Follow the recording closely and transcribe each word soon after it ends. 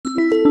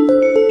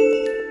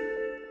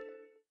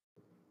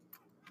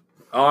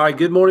All right,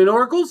 good morning,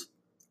 Oracles.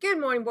 Good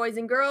morning, boys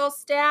and girls,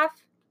 staff.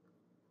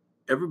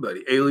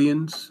 Everybody,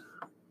 aliens,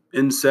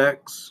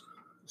 insects,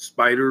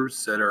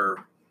 spiders that are,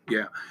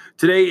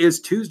 Today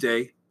is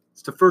Tuesday.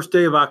 It's the first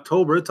day of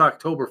October. It's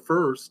October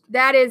 1st.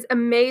 That is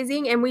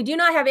amazing, and we do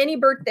not have any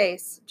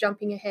birthdays.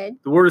 Jumping ahead.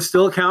 The word is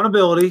still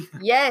accountability.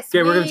 Yes.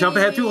 Okay, we're going to jump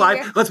ahead through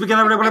life. Let's begin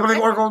our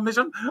Oracle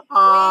mission.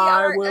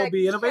 I will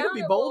be innovative,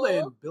 be bold,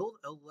 and build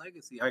a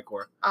legacy. Hi,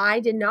 Cora. I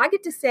did not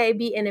get to say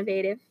be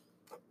innovative.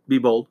 Be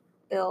bold.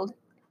 Build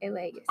a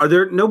legacy. Are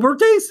there no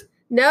birthdays?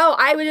 No,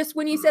 I was just,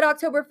 when you said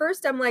October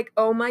 1st, I'm like,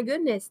 oh my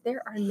goodness,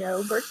 there are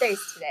no birthdays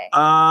today.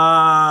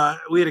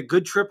 We had a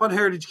good trip on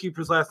Heritage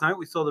Keepers last night.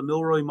 We saw the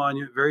Milroy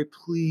Monument. Very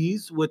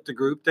pleased with the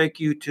group. Thank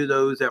you to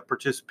those that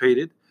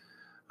participated.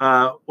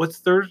 What's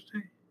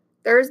Thursday?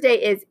 Thursday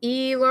is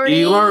e-learning.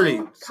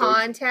 E-learning.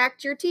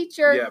 Contact your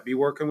teacher. Yeah, be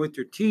working with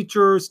your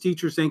teachers.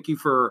 Teachers, thank you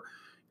for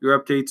your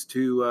updates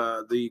to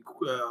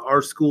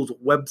our school's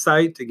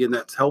website. Again,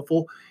 that's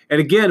helpful. And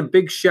again, a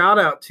big shout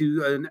out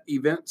to an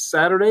event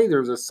Saturday.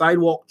 There's a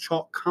sidewalk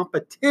chalk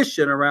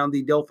competition around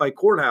the Delphi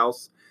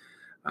Courthouse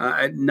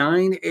at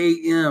 9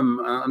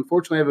 a.m.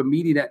 Unfortunately, I have a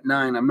meeting at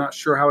 9. I'm not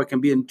sure how I can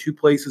be in two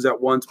places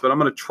at once, but I'm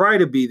going to try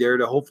to be there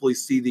to hopefully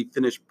see the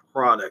finished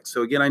product.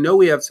 So again, I know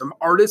we have some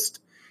artists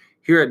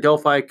here at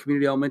Delphi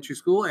Community Elementary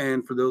School.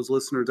 And for those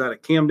listeners out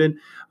of Camden,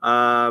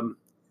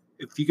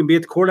 if you can be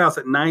at the courthouse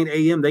at 9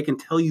 a.m., they can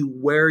tell you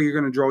where you're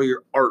going to draw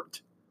your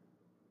art.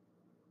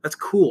 That's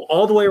cool.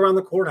 All the way around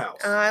the courthouse.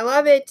 I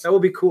love it. That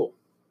would be cool.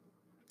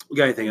 You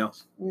got anything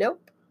else?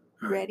 Nope.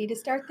 Ready to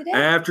start the day?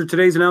 After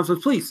today's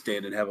announcements, please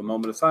stand and have a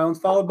moment of silence,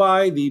 followed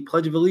by the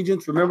Pledge of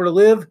Allegiance. Remember to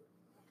live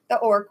the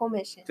Oracle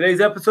mission.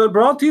 Today's episode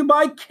brought to you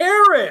by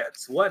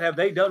Carrots. What have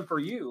they done for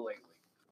you lately?